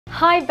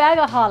Hi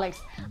Bagaholics!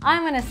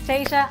 I'm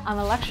Anastasiya. I'm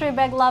a luxury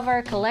bag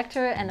lover,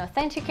 collector and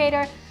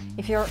authenticator.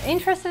 If you're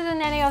interested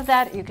in any of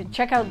that, you can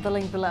check out the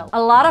link below.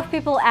 A lot of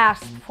people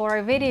asked for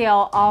a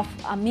video of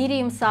a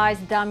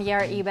medium-sized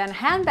Damier Ebene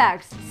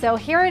handbags, so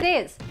here it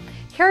is.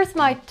 Here's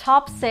my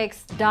top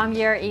 6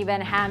 Damier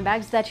Ebene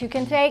handbags that you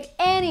can take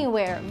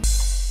anywhere.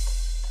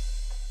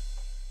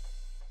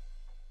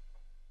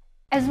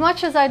 As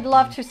much as I'd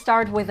love to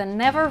start with a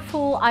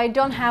Neverfull, I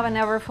don't have a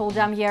Neverfull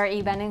Damier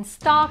Ebene in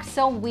stock,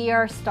 so we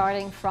are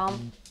starting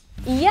from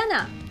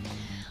Iena.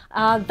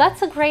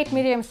 That's a great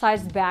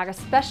medium-sized bag,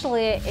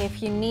 especially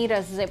if you need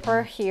a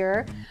zipper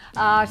here.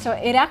 So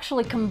it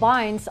actually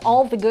combines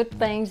all the good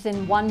things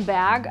in one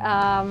bag.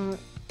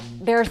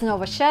 There's no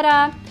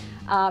vachetta.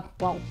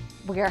 Well,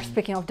 we are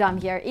speaking of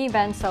Damier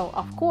Ebene, so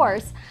of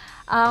course.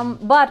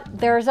 But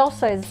there's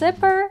also a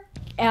zipper.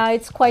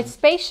 It's quite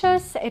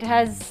spacious. It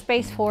has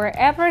space for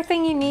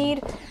everything you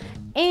need,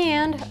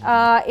 and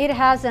it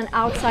has an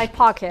outside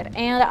pocket,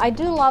 and I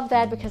do love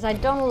that because I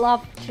don't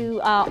love to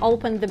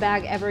open the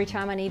bag every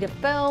time I need a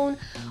phone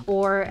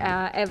or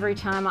every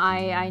time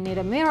I need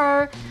a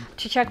mirror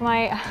to check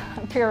my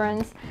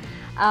appearance.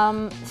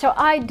 So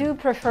I do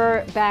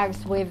prefer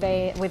bags with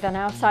an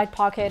outside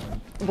pocket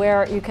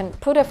where you can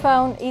put a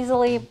phone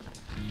easily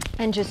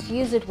and just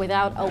use it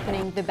without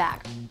opening the bag.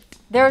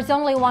 There's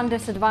only one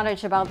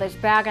disadvantage about this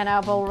bag, and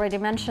I've already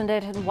mentioned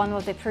it in one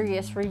of the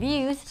previous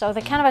reviews. So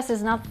the canvas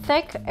is not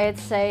thick,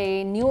 it's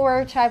a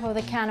newer type of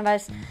the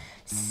canvas,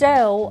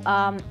 so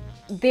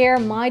there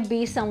might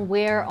be some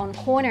wear on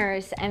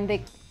corners and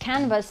the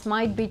canvas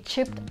might be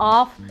chipped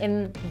off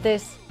in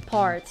this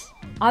part.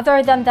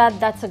 Other than that,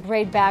 that's a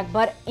great bag,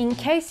 but in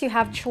case you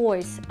have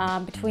choice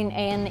between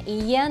an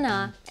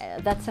Iena,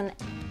 that's an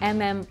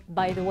MM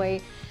by the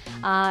way,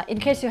 in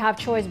case you have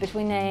choice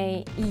between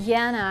a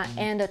Iena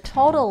and a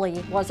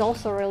Totally, was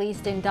also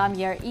released in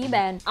Damier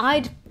Ebene,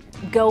 I'd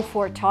go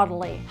for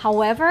Totally.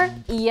 However,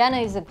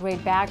 Iena is a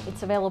great bag.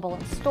 It's available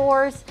in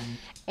stores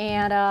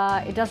and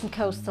it doesn't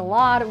cost a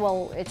lot.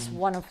 Well, it's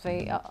one of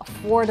the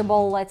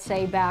affordable, let's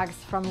say, bags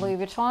from Louis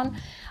Vuitton.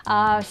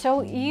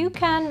 So you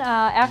can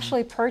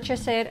actually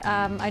purchase it.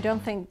 I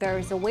don't think there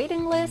is a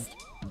waiting list,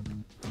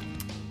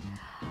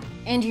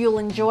 and you'll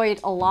enjoy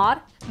it a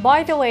lot.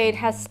 By the way, it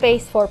has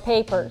space for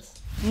papers.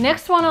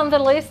 Next one on the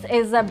list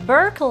is a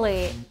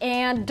Berkeley,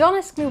 and don't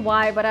ask me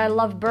why, but I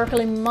love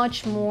Berkeley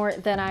much more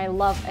than I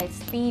love a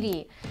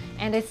Speedy,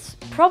 and it's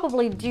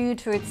probably due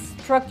to its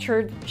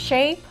structured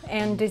shape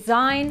and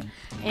design,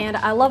 and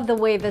I love the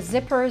way the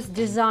zipper is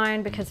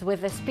designed, because with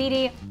the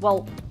Speedy,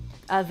 well,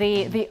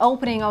 the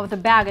opening of the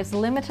bag is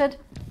limited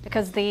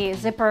because the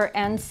zipper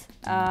ends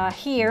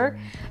here,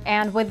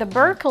 and with the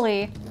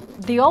Berkeley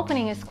the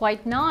opening is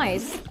quite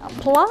nice.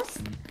 Plus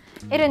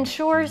it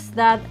ensures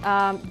that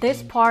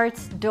these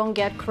parts don't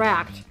get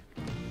cracked.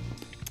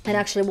 And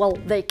actually, well,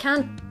 they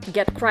can't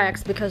get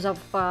cracks because of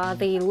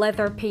the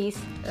leather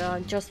piece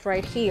just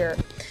right here.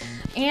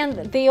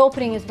 And the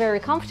opening is very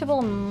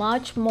comfortable,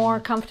 much more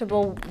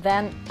comfortable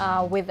than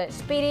with the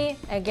Speedy.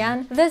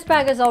 Again, this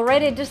bag is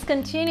already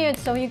discontinued,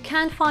 so you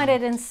can't find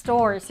it in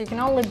stores. You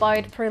can only buy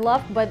it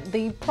pre-loved, but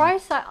the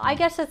price, I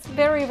guess it's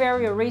very,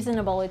 very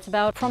reasonable. It's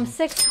about from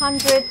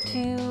 600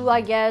 to,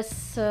 I guess,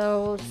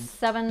 so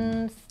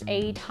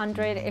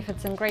 700-800 if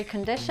it's in great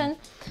condition.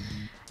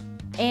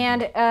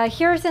 And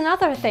here's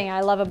another thing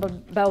I love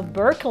about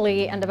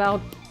Berkeley and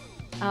about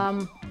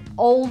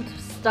old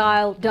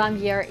style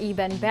Damier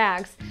Ebene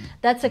bags.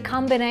 That's a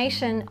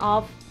combination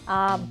of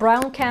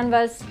brown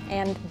canvas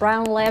and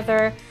brown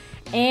leather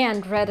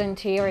and red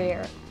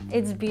interior.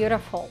 It's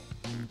beautiful.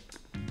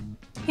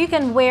 You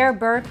can wear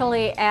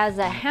Berkeley as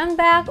a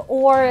handbag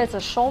or as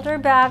a shoulder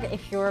bag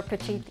if you're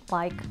petite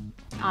like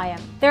I am.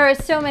 There are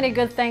so many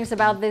good things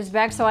about this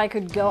bag, so I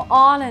could go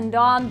on and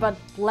on, but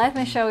let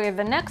me show you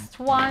the next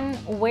one,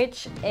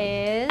 which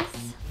is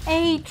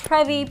a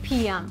Trevi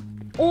PM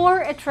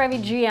or a Trevi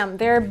GM.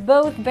 They're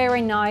both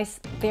very nice,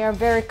 they're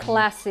very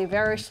classy,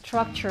 very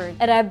structured,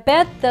 and I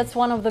bet that's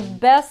one of the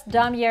best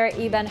Damier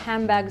Ebene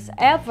handbags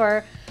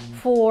ever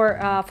for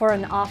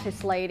an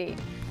office lady.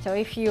 So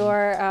if you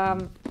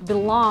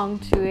belong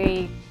to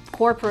a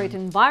corporate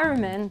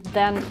environment,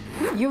 then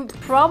you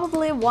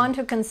probably want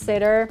to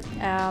consider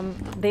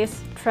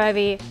this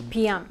Trevi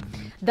PM.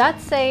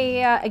 That's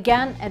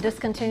again a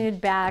discontinued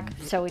bag,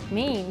 so it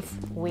means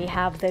we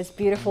have this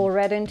beautiful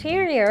red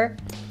interior.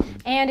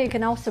 And you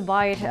can also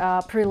buy it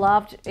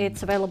pre-loved.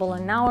 It's available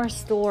in our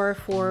store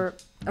for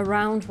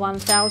around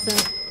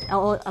 1,000,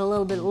 a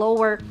little bit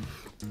lower,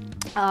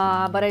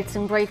 but it's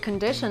in great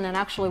condition. And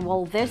actually,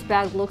 well, this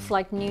bag looks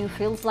like new,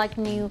 feels like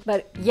new,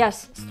 but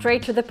yes,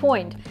 straight to the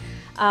point.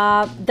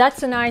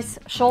 That's a nice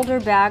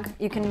shoulder bag.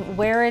 You can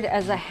wear it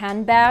as a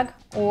handbag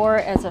or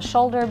as a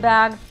shoulder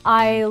bag.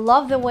 I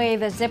love the way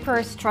the zipper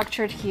is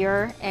structured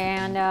here,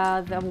 and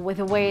with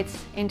the way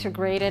it's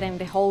integrated in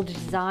the whole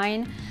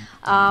design.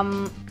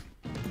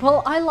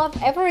 Well, I love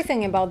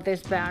everything about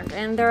this bag,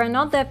 and there are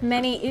not that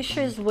many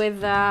issues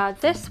with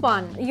this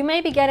one. You may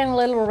be getting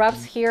little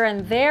rubs here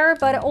and there,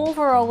 but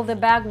overall the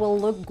bag will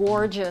look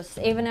gorgeous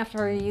even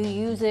after you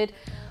use it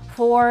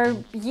for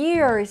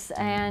years.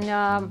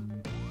 And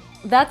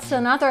that's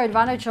another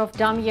advantage of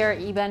Damier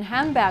Ebene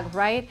handbag,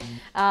 right?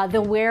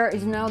 The wear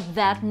is not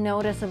that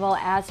noticeable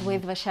as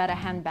with vachetta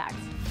handbags.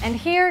 And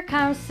here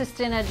comes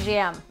Sistina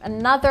GM,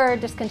 another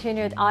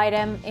discontinued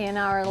item in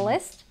our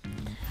list.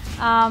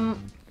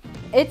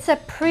 It's a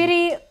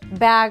pretty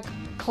bag,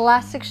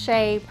 classic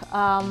shape,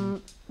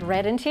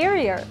 red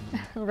interior,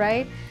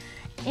 right?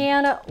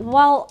 And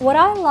well, what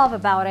I love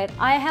about it,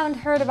 I haven't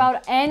heard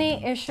about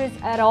any issues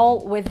at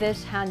all with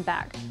this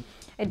handbag.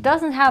 It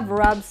doesn't have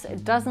rubs,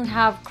 it doesn't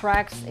have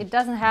cracks, it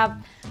doesn't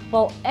have,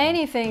 well,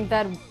 anything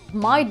that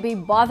might be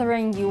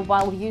bothering you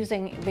while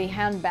using the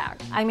handbag.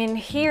 I mean,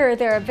 here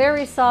they're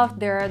very soft,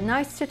 they're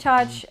nice to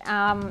touch,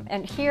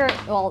 and here,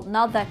 well,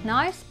 not that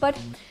nice, but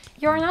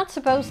you're not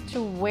supposed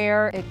to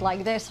wear it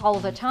like this all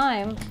the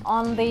time.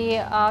 On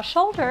the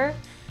shoulder,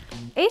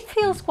 it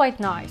feels quite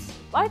nice.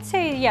 I'd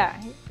say,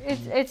 yeah,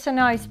 it's a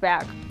nice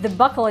bag. The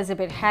buckle is a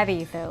bit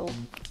heavy though.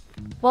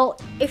 Well,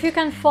 if you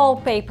can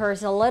fold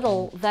papers a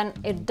little, then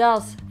it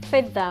does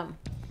fit them.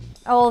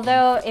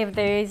 Although, if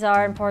these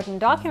are important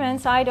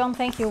documents, I don't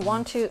think you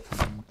want to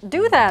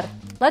do that.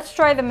 Let's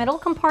try the middle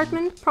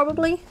compartment,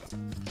 probably.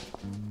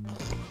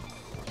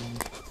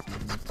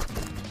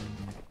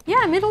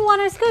 Yeah, middle one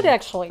is good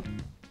actually.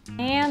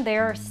 And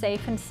they're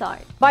safe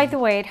inside. By the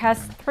way, it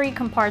has 3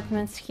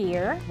 compartments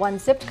here. 1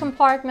 zipped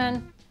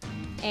compartment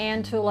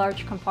and 2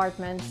 large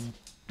compartments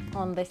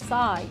on the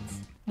sides.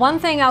 One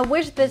thing I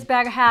wish this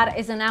bag had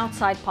is an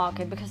outside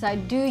pocket, because I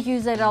do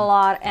use it a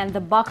lot and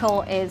the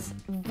buckle is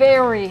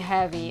very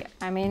heavy.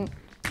 I mean,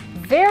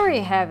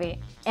 very heavy.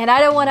 And I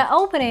don't want to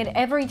open it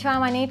every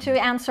time I need to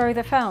answer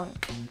the phone.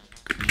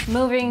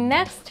 Moving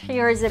next,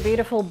 here is a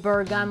beautiful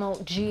Bergamo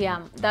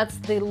GM. That's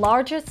the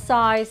largest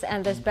size,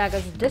 and this bag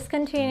is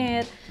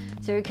discontinued,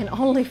 so you can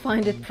only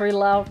find it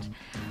preloved.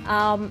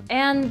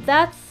 And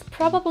that's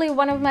probably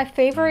one of my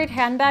favorite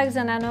handbags,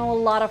 and I know a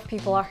lot of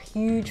people are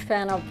huge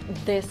fan of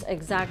this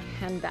exact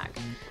handbag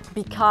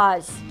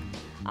because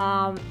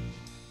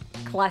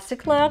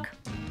classic look,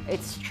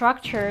 it's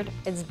structured,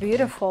 it's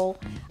beautiful,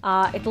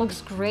 it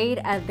looks great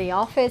at the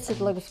office, it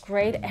looks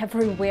great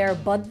everywhere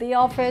but the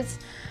office,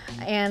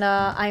 and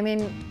I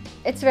mean,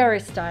 it's very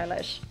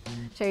stylish.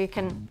 So you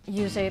can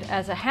use it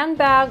as a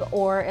handbag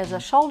or as a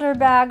shoulder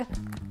bag.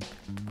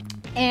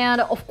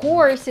 And of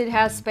course it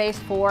has space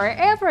for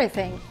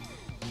everything,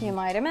 you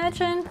might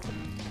imagine,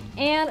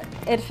 and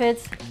it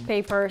fits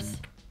papers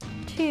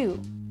too.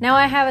 Now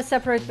I have a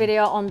separate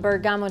video on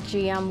Bergamo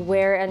GM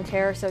wear and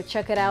tear, so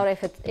check it out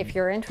if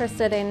you're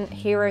interested in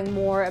hearing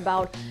more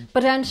about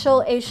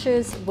potential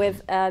issues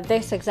with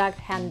this exact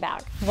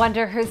handbag.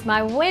 Wonder who's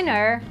my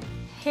winner?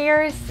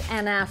 Here's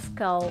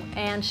Ascot,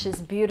 and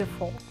she's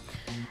beautiful.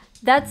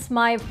 That's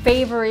my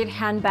favorite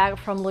handbag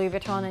from Louis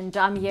Vuitton and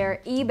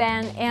Damier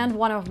Ebene, and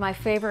one of my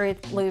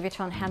favorite Louis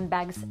Vuitton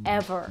handbags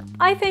ever.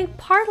 I think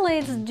partly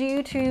it's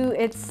due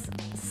to its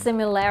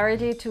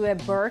similarity to a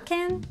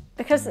Birkin,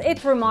 because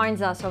it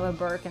reminds us of a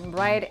Birkin,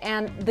 right?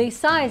 And the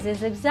size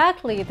is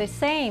exactly the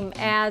same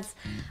as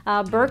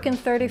Birkin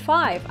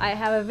 35. I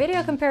have a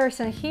video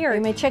comparison here,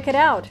 you may check it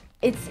out.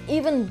 It's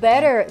even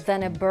better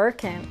than a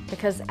Birkin,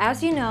 because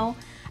as you know,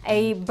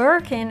 a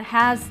Birkin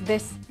has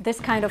this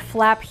kind of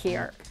flap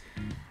here.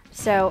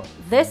 So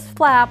this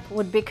flap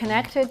would be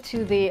connected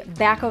to the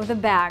back of the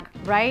bag,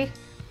 right?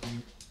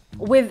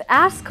 With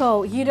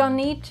Ascot, you don't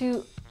need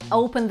to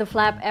open the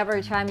flap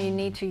every time you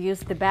need to use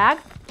the bag.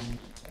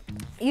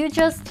 You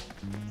just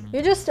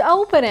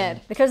open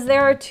it, because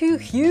there are 2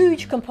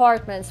 huge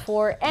compartments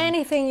for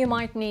anything you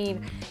might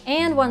need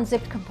and 1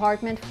 zipped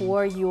compartment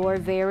for your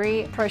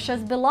very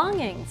precious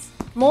belongings.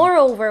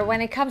 Moreover, when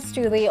it comes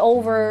to the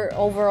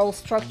overall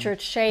structured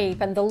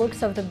shape and the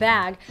looks of the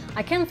bag,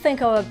 I can't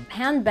think of a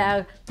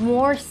handbag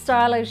more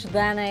stylish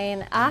than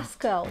an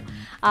Ascot.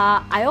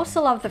 I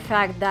also love the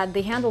fact that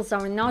the handles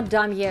are not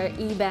Damier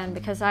Ebene,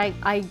 because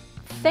I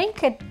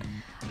think it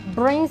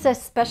brings a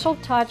special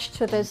touch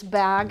to this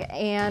bag,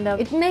 and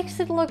it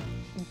makes it look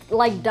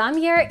like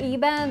Damier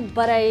Ebene,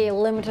 but a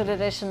limited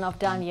edition of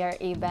Damier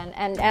Ebene.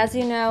 And as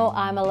you know,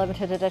 I'm a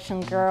limited edition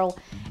girl,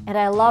 and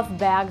I love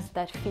bags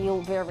that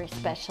feel very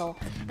special,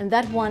 and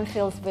that one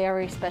feels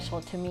very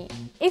special to me.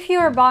 If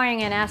you're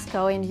buying an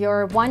Ascot and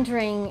you're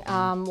wondering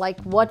like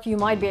what you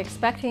might be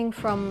expecting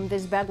from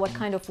this bag, what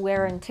kind of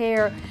wear and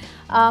tear,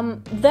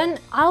 then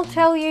I'll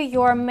tell you,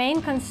 your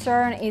main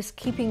concern is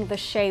keeping the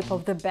shape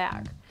of the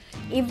bag.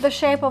 If the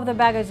shape of the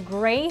bag is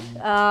great,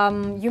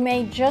 you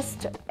may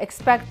just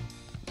expect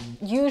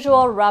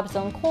usual rubs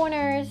on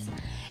corners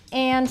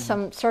and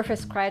some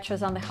surface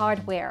scratches on the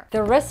hardware.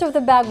 The rest of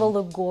the bag will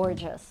look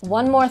gorgeous.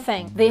 One more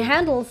thing, the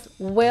handles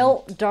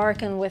will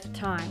darken with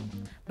time,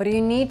 but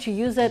you need to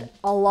use it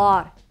a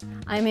lot.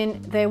 I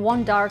mean, they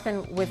won't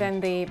darken within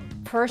the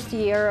first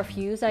year of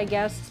use, I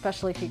guess,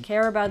 especially if you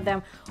care about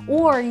them,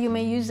 or you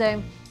may use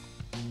a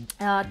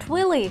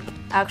twilly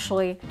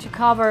actually to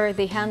cover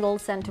the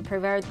handles and to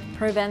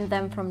prevent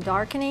them from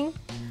darkening.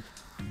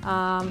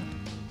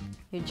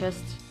 You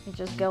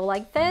just go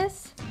like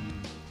this.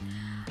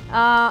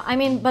 I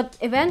mean, but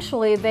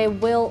eventually they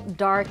will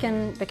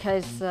darken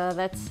because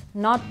that's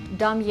not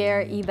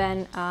Damier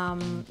Ebene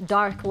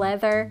dark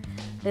leather.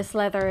 This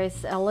leather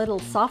is a little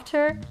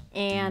softer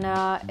and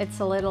it's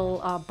a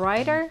little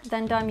brighter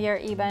than Damier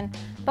Ebene,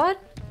 but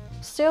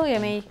still you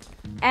may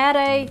add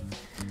a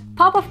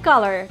pop of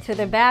color to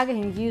the bag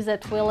and use a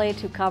twilly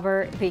to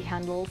cover the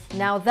handles.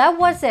 Now that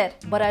was it,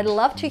 but I'd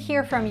love to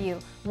hear from you.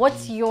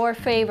 What's your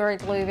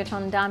favorite Louis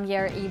Vuitton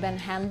Damier Ebene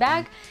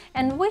handbag,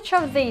 and which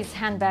of these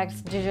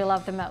handbags did you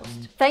love the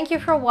most? Thank you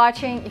for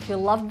watching. If you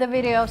loved the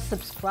video,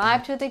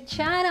 subscribe to the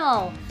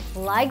channel,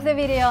 like the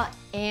video,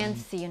 and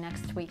see you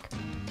next week.